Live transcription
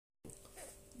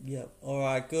Yep.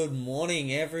 Alright, good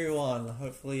morning everyone.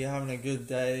 Hopefully you're having a good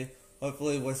day.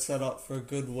 Hopefully we're set up for a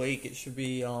good week. It should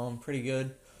be pretty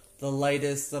good. The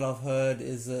latest that I've heard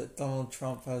is that Donald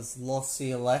Trump has lost the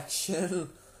election,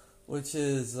 which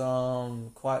is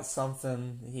quite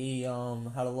something. He had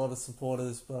a lot of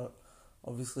supporters, but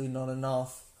obviously not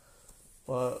enough.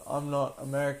 But I'm not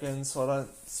American, so I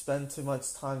don't spend too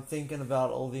much time thinking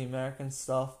about all the American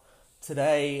stuff.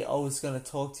 Today, I was going to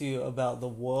talk to you about the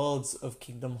worlds of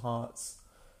Kingdom Hearts.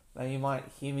 Now, you might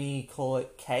hear me call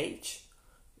it Cage,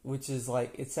 which is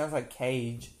like, it sounds like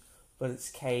Cage, but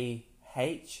it's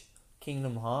KH,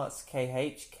 Kingdom Hearts,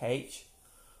 KH, Cage.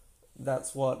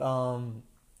 That's what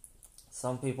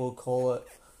some people call it,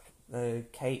 the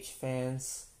Cage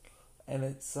fans, and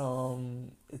it's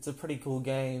a pretty cool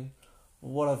game.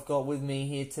 What I've got with me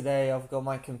here today, I've got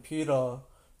my computer,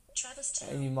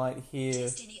 and you might hear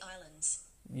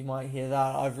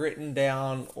that. I've written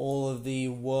down all of the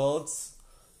worlds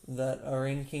that are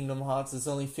in Kingdom Hearts. There's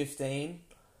only 15,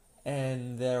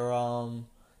 and they're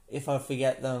if I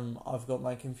forget them, I've got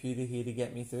my computer here to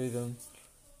get me through them.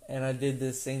 And I did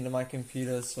this thing to my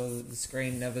computer so that the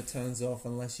screen never turns off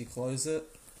unless you close it.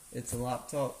 It's a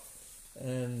laptop,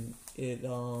 and it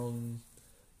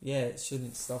it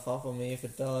shouldn't stuff up on me. If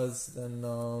it does, then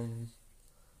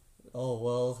oh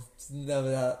well, it's never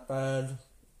that bad.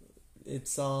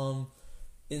 It's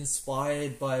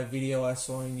inspired by a video I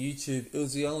saw on YouTube. It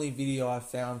was the only video I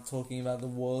found talking about the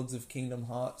worlds of Kingdom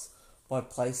Hearts by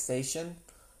PlayStation,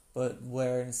 but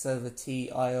where instead of a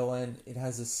T-I-O-N, it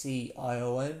has a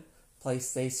C-I-O-N,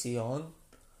 PlayStation,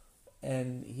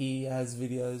 and he has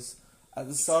videos. At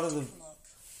the start of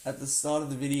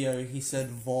the video, he said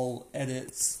Vol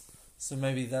Edits, so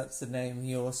maybe that's the name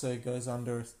he also goes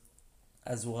under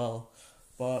as well.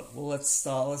 But let's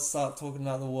start talking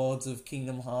about the worlds of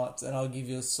Kingdom Hearts, and I'll give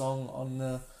you a song on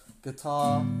the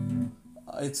guitar.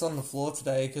 It's on the floor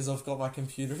today because I've got my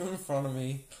computer in front of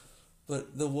me.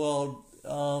 But the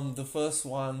first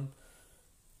one,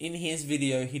 in his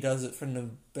video, he does it from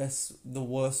the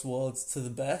worst worlds to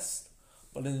the best.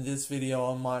 But in this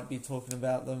video, I might be talking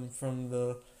about them from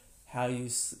how you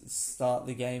start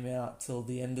the game out till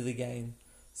the end of the game.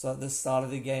 So at the start of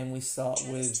the game, we start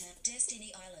with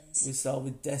Destiny Islands,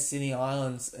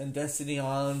 and Destiny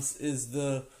Islands is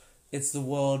the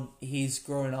world he's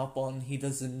grown up on. He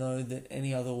doesn't know that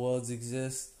any other worlds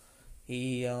exist.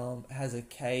 He has a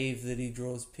cave that he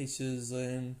draws pictures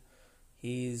in.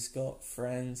 He's got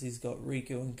friends. He's got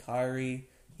Riku and Kairi.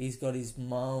 He's got his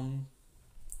mum,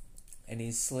 and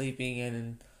he's sleeping,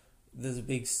 and there's a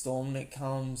big storm that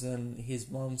comes, and his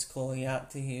mum's calling out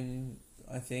to him,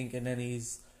 I think, and then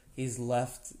he's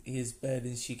left his bed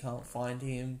and she can't find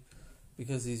him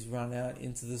because he's run out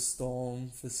into the storm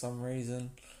for some reason.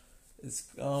 It's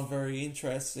very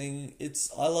interesting.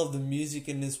 I love the music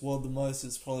in this world the most.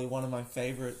 It's probably one of my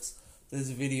favorites.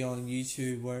 There's a video on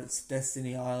YouTube where it's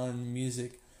Destiny Island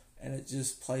music, and it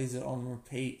just plays it on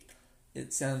repeat.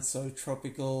 It sounds so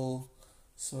tropical,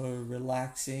 so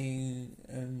relaxing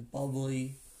and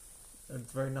bubbly.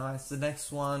 It's very nice. The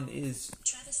next one is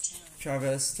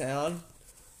Traverse Town.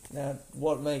 Now,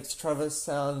 what makes Traverse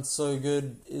Town so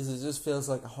good is it just feels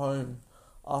like home.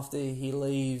 After he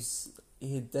leaves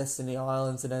Destiny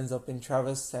Islands and ends up in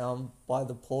Traverse Town by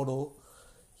the portal,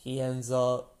 he ends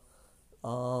up,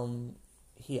 I'm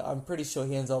pretty sure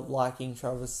he ends up liking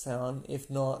Traverse Town. If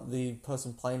not, the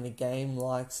person playing the game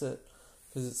likes it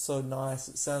because it's so nice.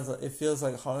 It feels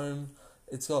like home.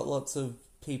 It's got lots of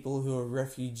people who are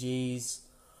refugees,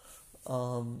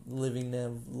 living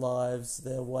their lives,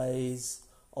 their ways.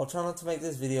 I'll try not to make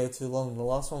this video too long. The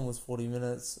last one was 40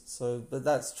 minutes, but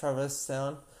that's Traverse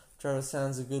Town. Traverse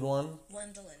Town's a good one.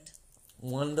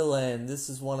 Wonderland. This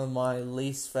is one of my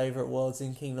least favourite worlds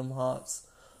in Kingdom Hearts.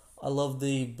 I love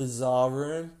the Bazaar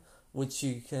Room, which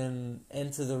you can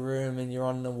enter the room and you're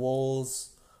on the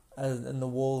walls, and the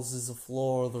walls is the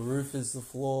floor, or the roof is the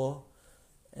floor,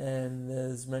 and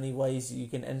there's many ways you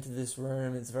can enter this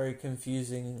room. It's very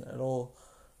confusing at all,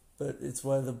 but it's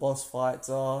where the boss fights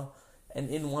are. And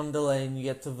in Wonderland, you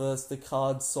get to verse the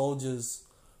card soldiers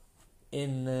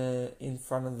in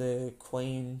front of the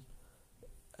queen,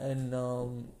 and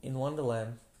in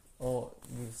Wonderland. Oh,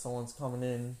 someone's coming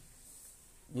in.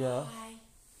 Yeah. Bye.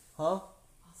 Huh? I'll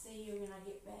see you when I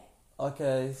get back.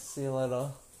 Okay, see you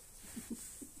later.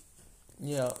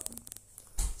 Yeah.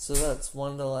 So that's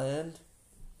Wonderland.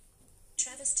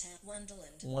 Traverse Town,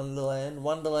 Wonderland.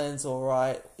 Wonderland's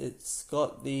alright. It's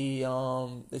got the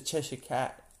Cheshire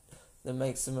Cat that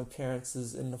makes some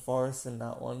appearances in the forest in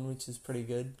that one, which is pretty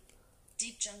good.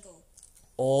 Deep Jungle.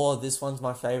 Oh, this one's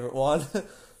my favourite one.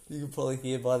 You can probably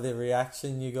hear by the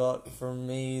reaction you got from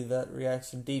me, that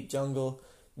reaction. Deep Jungle,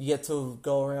 you get to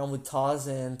go around with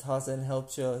Tarzan. Tarzan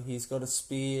helps you. He's got a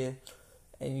spear,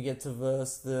 and you get to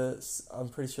verse I'm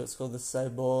pretty sure it's called the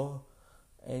Sabor,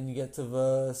 and you get to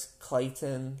verse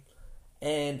Clayton.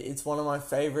 And it's one of my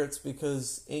favorites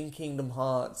because in Kingdom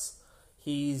Hearts,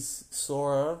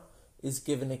 Sora is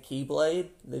given a Keyblade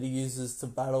that he uses to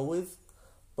battle with,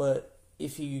 but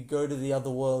if you go to the other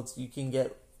worlds, you can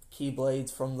get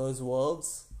Keyblades from those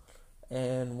worlds,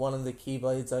 and one of the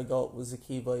Keyblades I got was a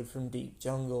Keyblade from Deep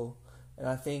Jungle, and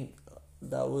I think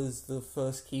that was the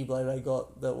first Keyblade I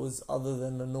got that was other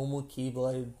than a normal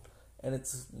Keyblade, and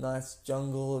it's nice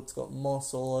jungle, it's got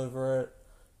moss all over it,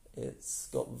 it's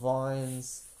got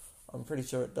vines, I'm pretty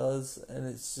sure it does, and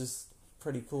it's just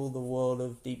pretty cool, the world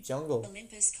of Deep Jungle.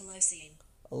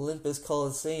 Olympus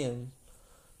Coliseum.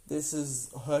 This is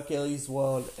Hercules'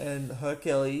 world, and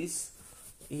Hercules,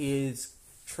 he is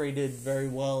treated very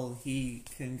well. He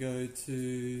can go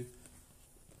to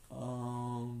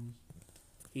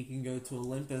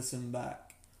Olympus and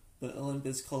back, but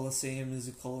Olympus Coliseum is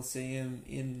a coliseum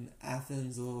in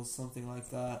Athens or something like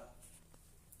that.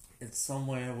 It's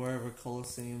somewhere wherever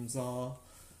coliseums are,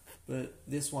 but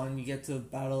this one you get to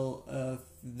battle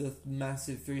the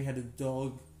massive three-headed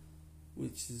dog,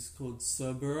 which is called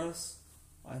Cerberus,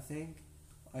 I think.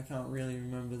 I can't really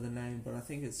remember the name, but I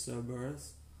think it's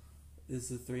Cerberus, is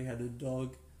the three-headed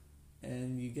dog.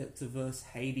 And you get to verse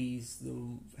Hades,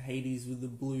 the Hades with the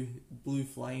blue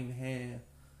flame hair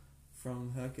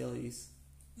from Hercules.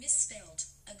 Misspelled.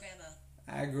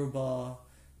 Agrabah.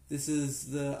 This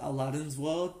is the Aladdin's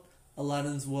world.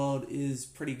 Aladdin's world is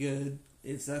pretty good.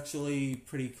 It's actually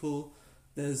pretty cool.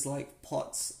 There's like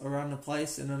pots around the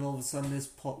place, and then all of a sudden this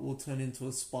pot will turn into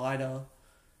a spider,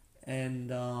 and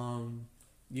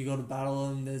you got to battle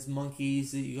them. There's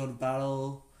monkeys that you got to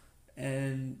battle,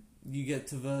 and you get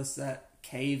to verse that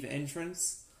cave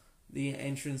entrance. The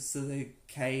entrance to the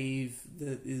cave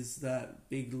that is that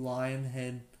big lion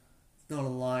head. It's not a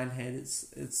lion head.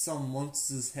 It's some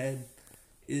monster's head.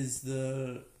 Is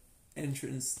the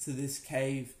entrance to this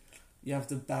cave. You have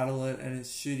to battle it, and it's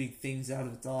shooting things out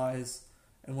of its eyes.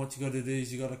 And what you got to do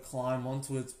is you got to climb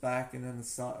onto its back and then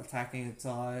start attacking its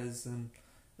eyes. And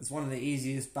it's one of the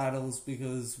easiest battles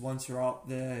because once you're up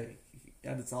there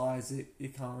at its eyes,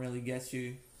 it can't really get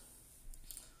you.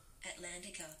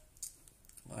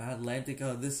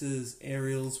 Atlantica. This is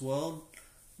Ariel's world,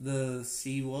 the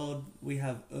sea world. We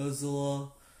have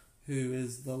Ursula, who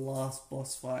is the last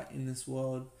boss fight in this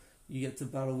world. You get to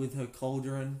battle with her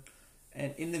cauldron.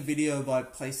 And in the video by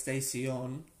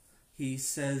PlayStation, he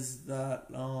says that,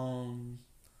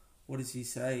 what does he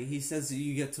say? He says that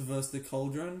you get to verse the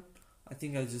cauldron. I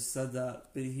think I just said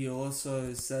that. But he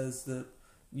also says that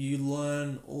you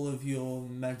learn all of your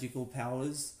magical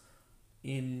powers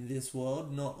in this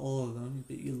world. Not all of them,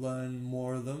 but you learn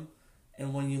more of them.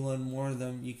 And when you learn more of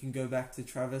them, you can go back to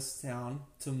Travis Town,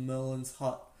 to Merlin's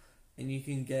hut, and you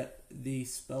can get the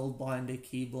Spellbinder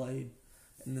Keyblade.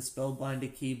 And the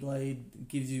Spellbinder Keyblade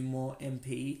gives you more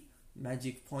MP,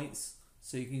 magic points,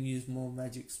 so you can use more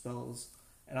magic spells.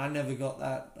 And I never got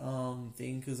that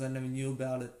thing because I never knew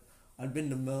about it. I'd been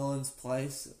to Merlin's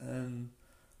place, and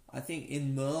I think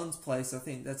in Merlin's place, I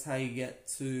think that's how you get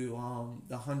to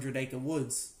the 100 Acre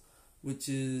Woods, which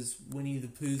is Winnie the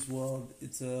Pooh's world.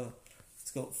 It's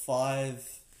got five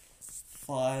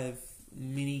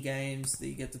mini games that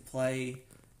you get to play,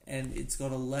 and it's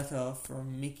got a letter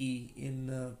from Mickey in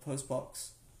the postbox,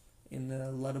 in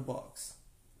the letterbox.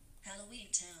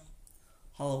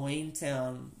 Halloween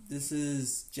Town. This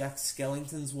is Jack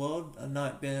Skellington's world, A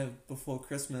Nightmare Before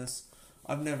Christmas.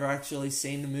 I've never actually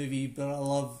seen the movie, but I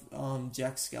love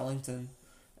Jack Skellington,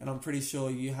 and I'm pretty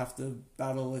sure you have to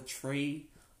battle a tree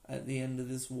at the end of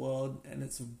this world, and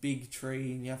it's a big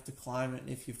tree, and you have to climb it, and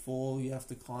if you fall, you have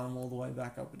to climb all the way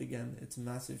back up it again. It's a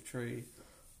massive tree,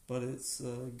 but it's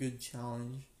a good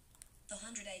challenge. The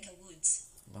 100 Acre Woods.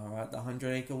 Alright, the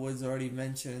 100 Acre Woods already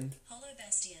mentioned.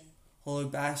 Hollow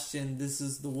Bastion, this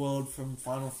is the world from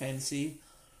Final Fantasy,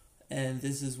 and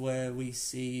this is where we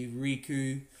see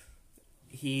Riku.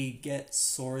 He gets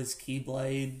Sora's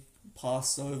Keyblade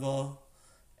passed over,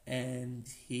 and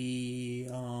he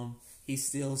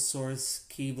steals Sora's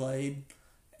Keyblade,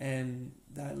 and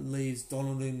that leaves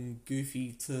Donald and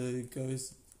Goofy to go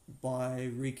by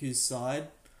Riku's side.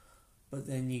 But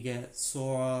then you get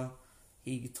Sora,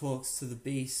 he talks to the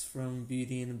Beast from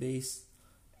Beauty and the Beast,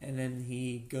 and then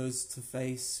he goes to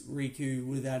face Riku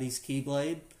without his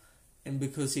Keyblade, and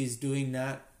because he's doing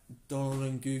that, Donald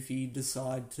and Goofy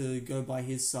decide to go by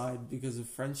his side because of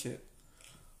friendship.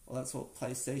 Well, that's what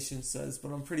PlayStation says,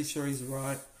 but I'm pretty sure he's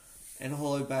right. and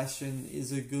Hollow Bastion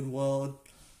is a good world,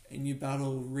 and you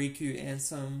battle Riku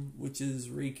Ansem, which is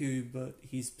Riku, but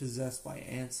he's possessed by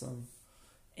Ansem.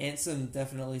 Ansem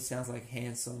definitely sounds like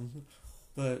handsome,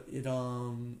 but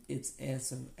it's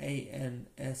Ansem,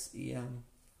 Ansem.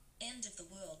 End of the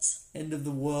worlds. End of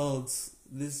the worlds.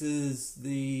 This is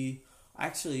the... I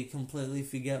actually completely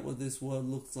forget what this world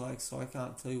looks like, so I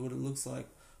can't tell you what it looks like.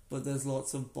 But there's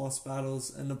lots of boss battles,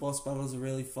 and the boss battles are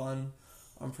really fun.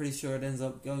 I'm pretty sure it ends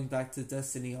up going back to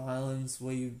Destiny Islands,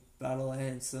 where you battle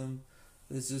Ansem.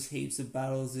 There's just heaps of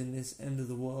battles in this End of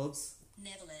the Worlds.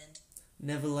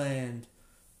 Neverland.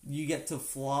 You get to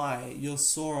fly. You're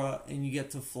Sora, and you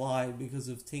get to fly because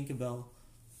of Tinkerbell.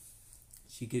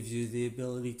 She gives you the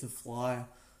ability to fly,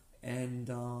 and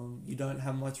you don't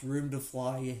have much room to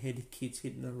fly. Your head keeps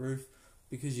hitting the roof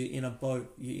because you're in a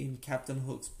boat. You're in Captain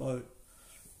Hook's boat,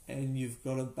 and you've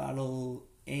got to battle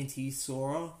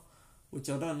Anti-Sora, which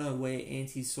I don't know where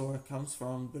Anti-Sora comes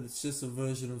from, but it's just a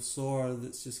version of Sora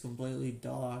that's just completely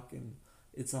dark, and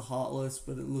it's a Heartless,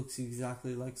 but it looks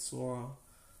exactly like Sora.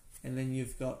 And then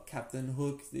you've got Captain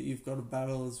Hook that you've got to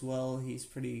battle as well. He's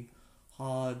pretty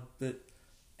hard, but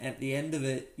at the end of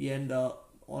it, you end up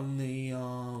on the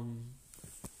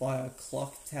by a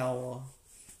clock tower,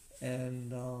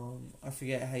 and I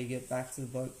forget how you get back to the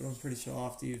boat, but I'm pretty sure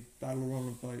after you battle on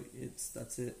a boat,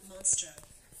 that's it.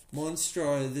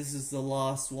 Monstro, this is the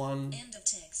last one.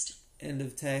 End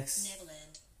of text.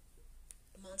 Neverland.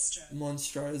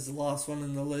 Monstro is the last one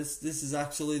in the list. This is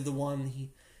actually the one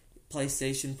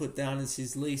PlayStation put down as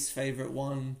his least favourite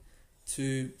one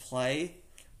to play,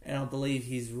 and I believe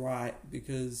he's right,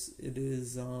 because it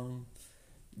is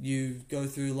you go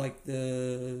through like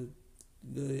the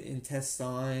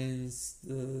intestines,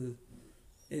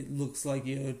 it looks like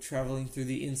you're travelling through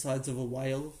the insides of a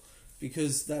whale,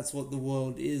 because that's what the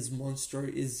world is. Monstro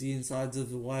is the insides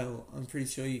of the whale. I'm pretty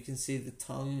sure you can see the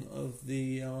tongue of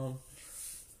the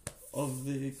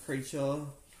creature.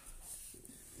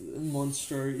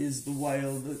 Monstro is the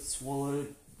whale that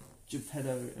swallowed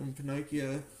Geppetto and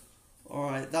Pinocchio.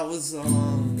 Alright, that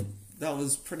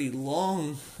was pretty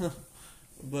long,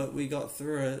 but we got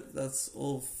through it. That's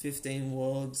all 15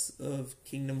 worlds of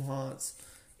Kingdom Hearts.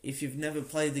 If you've never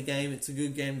played the game, it's a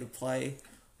good game to play.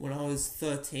 When I was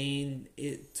 13,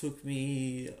 it took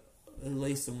me at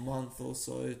least a month or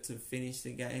so to finish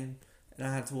the game, and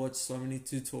I had to watch so many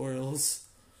tutorials.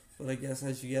 But I guess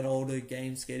as you get older,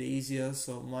 games get easier,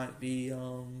 so it might be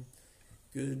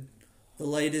good. The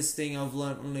latest thing I've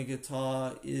learnt on the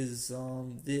guitar is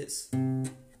this.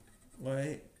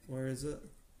 Wait, where is it?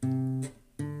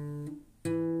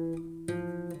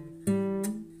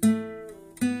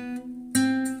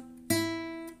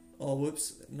 Oh,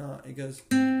 whoops. Nah, it goes...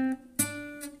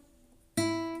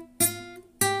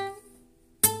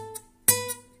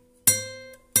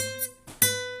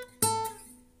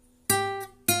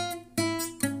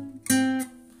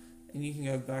 You can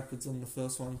go backwards on the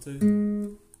first one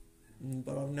too,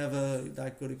 but I'm never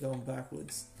that good at going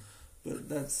backwards. But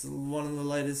that's one of the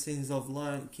latest things I've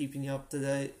learned, keeping you up to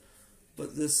date.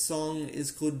 But this song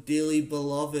is called Dearly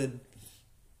Beloved,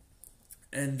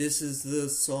 and this is the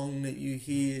song that you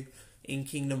hear in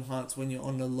Kingdom Hearts when you're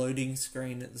on the loading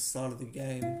screen at the start of the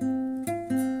game.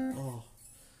 Oh,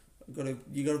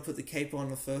 you gotta put the capo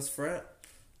on the first fret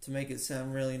to make it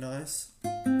sound really nice.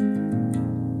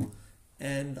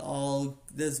 And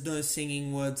there's no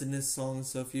singing words in this song,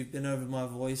 so if you've been over my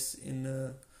voice in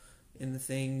the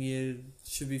thing, you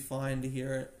should be fine to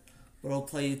hear it. But I'll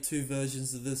play you two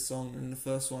versions of this song, and the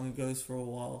first one goes for a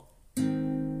while.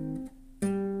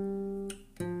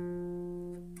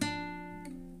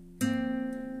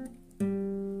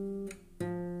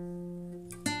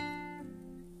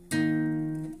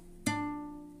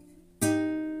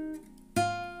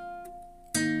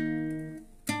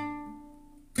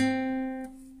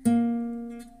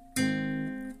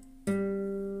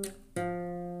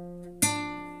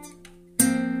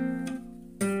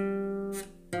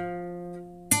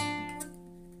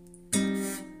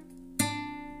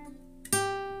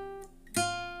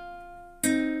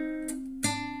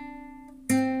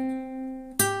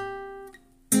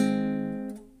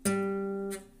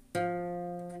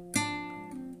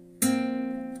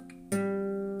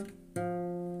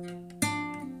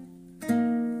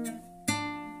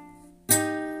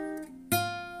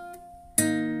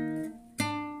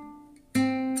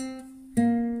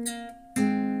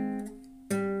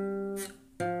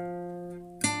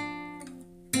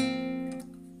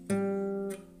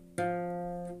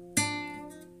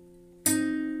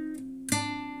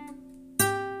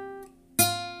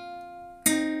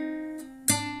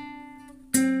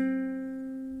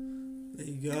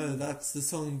 go. That's the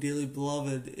song Dearly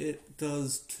Beloved. It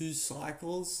does 2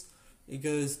 cycles. It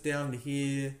goes down to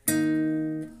here,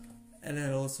 and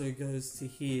it also goes to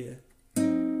here.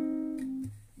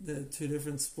 They're 2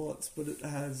 different spots, but it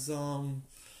has,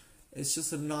 it's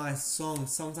just a nice song.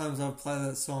 Sometimes I'll play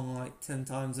that song like 10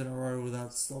 times in a row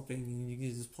without stopping, and you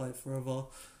can just play it forever.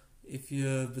 If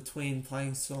you're between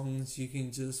playing songs, you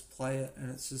can just play it, and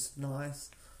it's just nice.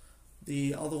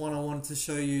 The other one I wanted to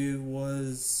show you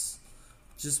was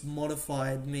just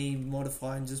modifying,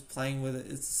 just playing with it.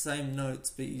 It's the same notes,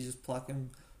 but you just pluck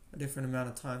them a different amount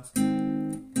of times.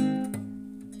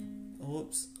 Oh,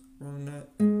 whoops, wrong note.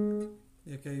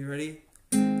 Okay, you ready?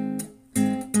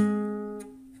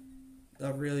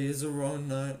 That really is a wrong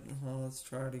note. Oh, let's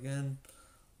try it again.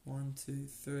 1, 2,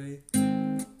 3.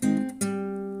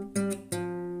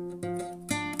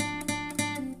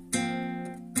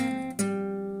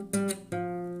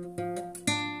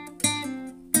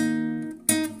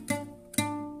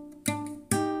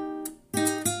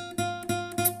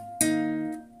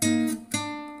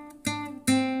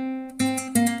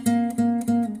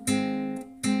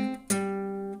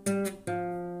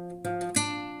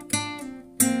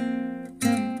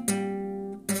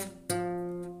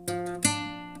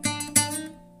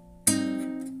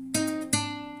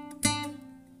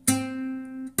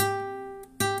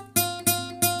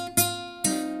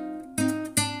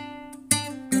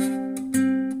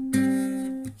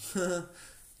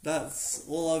 That's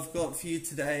all I've got for you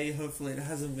today. Hopefully it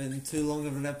hasn't been too long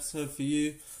of an episode for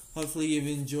you. Hopefully you've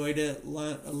enjoyed it,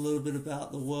 learnt a little bit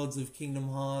about the worlds of Kingdom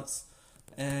Hearts,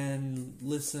 and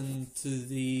listened to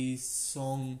the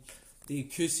song, the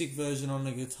acoustic version on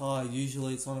the guitar.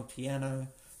 Usually it's on a piano,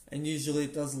 and usually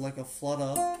it does like a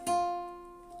flutter.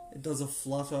 It does a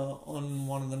flutter on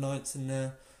one of the notes in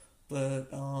there, but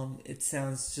it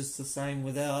sounds just the same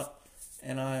without.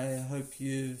 And I hope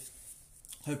you've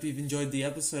enjoyed the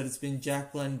episode. It's been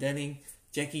Jack Glendenning,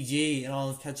 Jackie G, and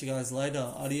I'll catch you guys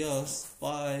later. Adios.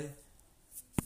 Bye.